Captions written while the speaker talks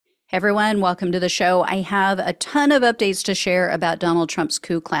Everyone, welcome to the show. I have a ton of updates to share about Donald Trump's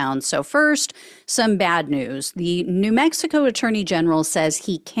coup clown. So first, some bad news. The New Mexico Attorney General says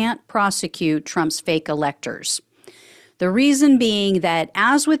he can't prosecute Trump's fake electors. The reason being that,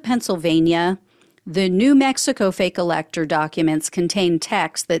 as with Pennsylvania, the New Mexico fake elector documents contain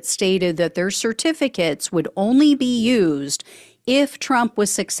text that stated that their certificates would only be used if Trump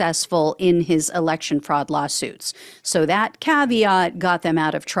was successful in his election fraud lawsuits. So that caveat got them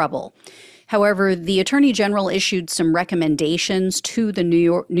out of trouble. However, the Attorney General issued some recommendations to the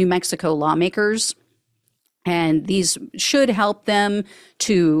New Mexico lawmakers, and these should help them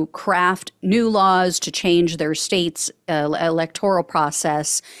to craft new laws to change their state's electoral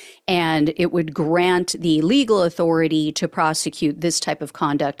process, and it would grant the legal authority to prosecute this type of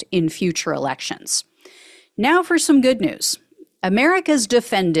conduct in future elections. Now for some good news. America's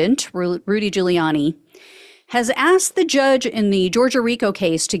defendant, Rudy Giuliani, has asked the judge in the Georgia RICO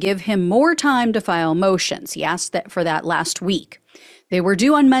case to give him more time to file motions. He asked for that last week. They were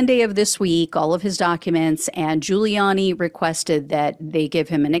due on Monday of this week, all of his documents, and Giuliani requested that they give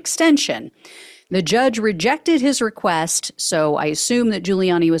him an extension. The judge rejected his request, so I assume that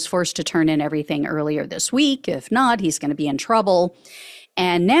Giuliani was forced to turn in everything earlier this week. If not, he's going to be in trouble.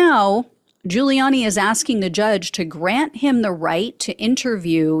 And now Giuliani is asking the judge to grant him the right to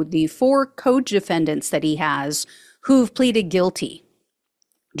interview the 4 co-defendants that he has who've pleaded guilty.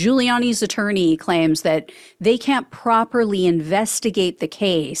 Giuliani's attorney claims that they can't properly investigate the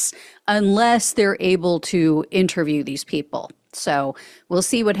case unless they're able to interview these people. So we'll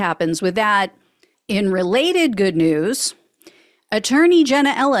see what happens with that. In related good news, Attorney Jenna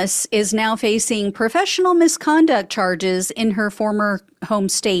Ellis is now facing professional misconduct charges in her former home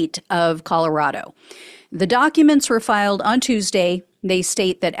state of Colorado. The documents were filed on Tuesday. They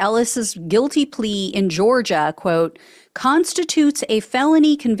state that Ellis's guilty plea in Georgia, quote, constitutes a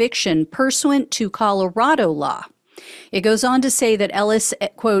felony conviction pursuant to Colorado law. It goes on to say that Ellis,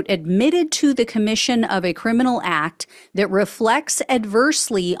 quote, admitted to the commission of a criminal act that reflects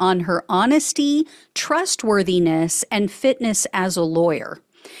adversely on her honesty, trustworthiness, and fitness as a lawyer.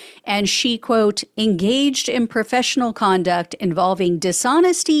 And she, quote, engaged in professional conduct involving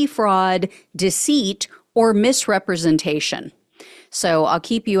dishonesty, fraud, deceit, or misrepresentation. So I'll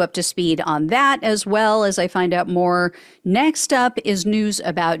keep you up to speed on that as well as I find out more. Next up is news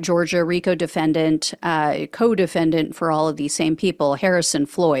about Georgia RICO defendant, co-defendant for all of these same people, Harrison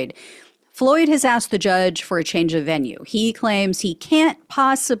Floyd. Floyd has asked the judge for a change of venue. He claims he can't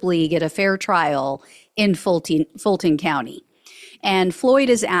possibly get a fair trial in Fulton County. And Floyd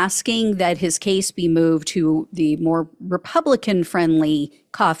is asking that his case be moved to the more Republican-friendly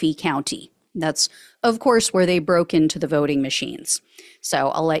Coffee County. That's, of course, where they broke into the voting machines.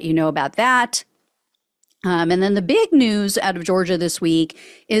 So I'll let you know about that. And then the big news out of Georgia this week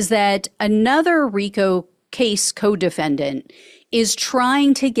is that another RICO case co-defendant is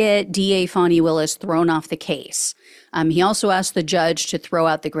trying to get DA Fani Willis thrown off the case. He also asked the judge to throw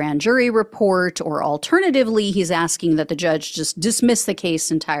out the grand jury report, or alternatively, he's asking that the judge just dismiss the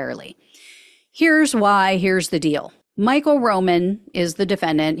case entirely. Here's why. Here's the deal. Michael Roman is the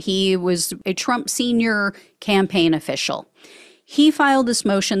defendant. He was a Trump senior campaign official. He filed this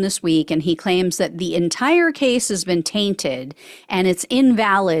motion this week, and he claims that the entire case has been tainted and it's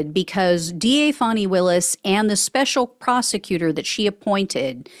invalid because DA Fani Willis and the special prosecutor that she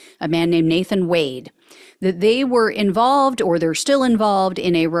appointed, a man named Nathan Wade, that they were involved, or they're still involved,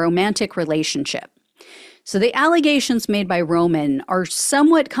 in a romantic relationship. So the allegations made by Roman are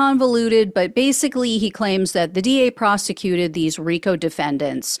somewhat convoluted, but basically he claims that the DA prosecuted these RICO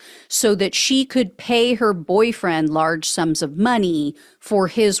defendants so that she could pay her boyfriend large sums of money for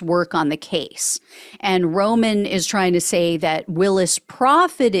his work on the case. And Roman is trying to say that Willis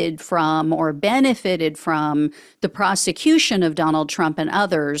profited from or benefited from the prosecution of Donald Trump and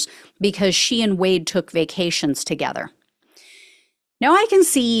others because she and Wade took vacations together. Now, I can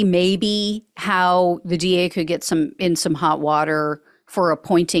see maybe how the DA could get some hot water for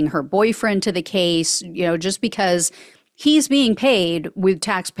appointing her boyfriend to the case, just because he's being paid with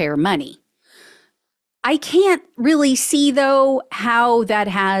taxpayer money. I can't really see, though, how that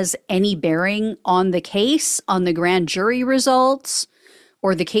has any bearing on the case, on the grand jury results,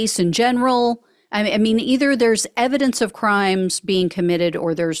 or the case in general. I mean, either there's evidence of crimes being committed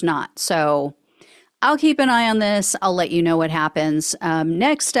or there's not. So I'll keep an eye on this. I'll let you know what happens.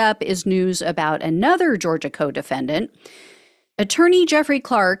 Next up is news about another Georgia co-defendant. Attorney Jeffrey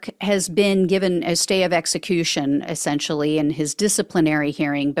Clark has been given a stay of execution, essentially, in his disciplinary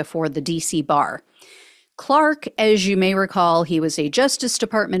hearing before the D.C. bar. Clark, as you may recall, he was a Justice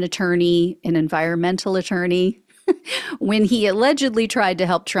Department attorney, an environmental attorney. when he allegedly tried to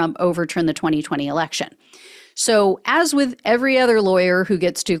help Trump overturn the 2020 election. So, as with every other lawyer who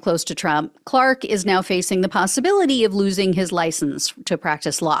gets too close to Trump, Clark is now facing the possibility of losing his license to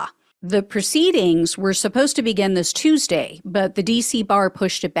practice law. The proceedings were supposed to begin this Tuesday, but the D.C. bar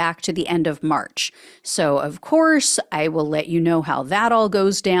pushed it back to the end of March. So, of course, I will let you know how that all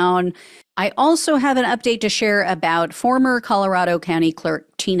goes down. I also have an update to share about former Colorado County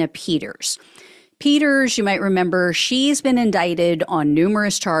Clerk Tina Peters. Peters, you might remember, she's been indicted on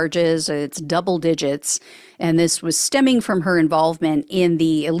numerous charges. It's double digits. And this was stemming from her involvement in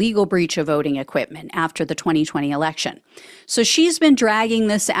the illegal breach of voting equipment after the 2020 election. So she's been dragging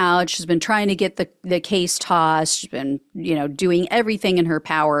this out. She's been trying to get the case tossed. She's been, doing everything in her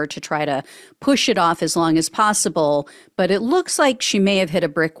power to try to push it off as long as possible. But it looks like she may have hit a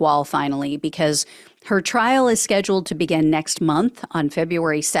brick wall finally, because her trial is scheduled to begin next month on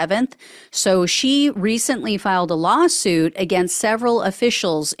February 7th. So she recently filed a lawsuit against several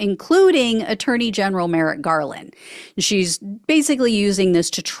officials, including Attorney General Merrick Garland. She's basically using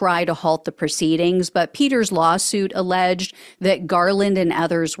this to try to halt the proceedings, but Peters' lawsuit alleged that Garland and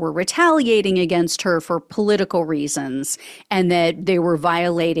others were retaliating against her for political reasons and that they were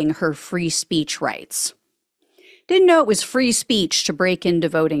violating her free speech rights. Didn't know it was free speech to break into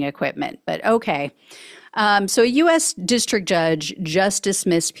voting equipment, but okay. So a U.S. district judge just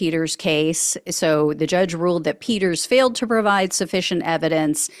dismissed Peters' case. So the judge ruled that Peters failed to provide sufficient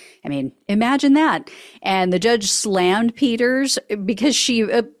evidence. I mean, imagine that. And the judge slammed Peters because she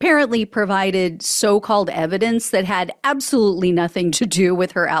apparently provided so-called evidence that had absolutely nothing to do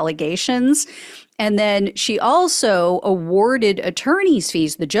with her allegations. And then she also awarded attorney's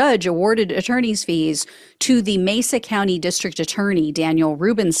fees. The judge awarded attorney's fees to the Mesa County District Attorney, Daniel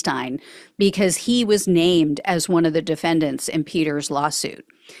Rubenstein, because he was named as one of the defendants in Peters' lawsuit.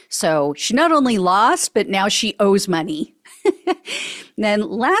 So she not only lost, but now she owes money. Then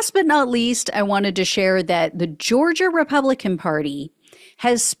last but not least, I wanted to share that the Georgia Republican Party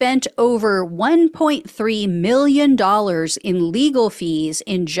has spent over $1.3 million in legal fees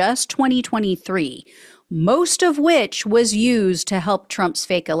in just 2023, most of which was used to help Trump's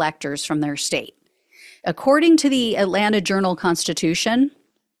fake electors from their state. According to the Atlanta Journal-Constitution,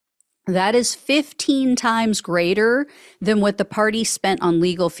 that is 15 times greater than what the party spent on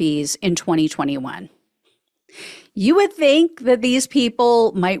legal fees in 2021. You would think that these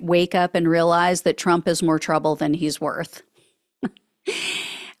people might wake up and realize that Trump is more trouble than he's worth.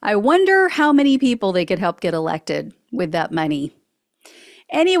 I wonder how many people they could help get elected with that money.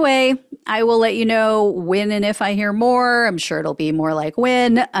 Anyway, I will let you know when and if I hear more. I'm sure it'll be more like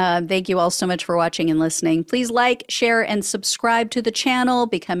when. Thank you all so much for watching and listening. Please like, share, and subscribe to the channel.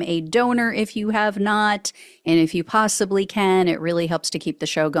 Become a donor if you have not. And if you possibly can, it really helps to keep the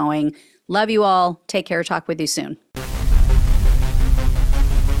show going. Love you all. Take care. Talk with you soon.